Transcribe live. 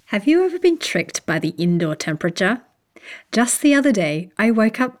Have you ever been tricked by the indoor temperature? Just the other day, I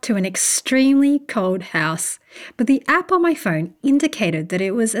woke up to an extremely cold house, but the app on my phone indicated that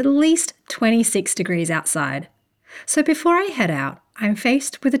it was at least 26 degrees outside. So before I head out, I'm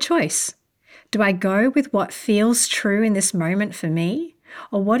faced with a choice. Do I go with what feels true in this moment for me,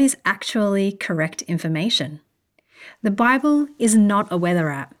 or what is actually correct information? The Bible is not a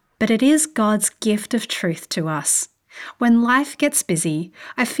weather app, but it is God's gift of truth to us. When life gets busy,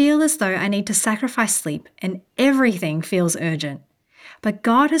 I feel as though I need to sacrifice sleep and everything feels urgent. But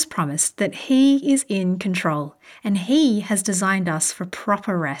God has promised that He is in control and He has designed us for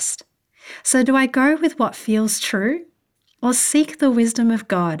proper rest. So do I go with what feels true? Or seek the wisdom of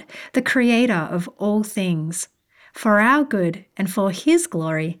God, the Creator of all things? For our good and for His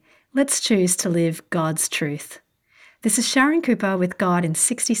glory, let's choose to live God's truth. This is Sharon Cooper with God in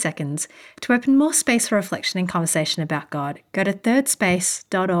 60 Seconds. To open more space for reflection and conversation about God, go to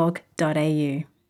thirdspace.org.au.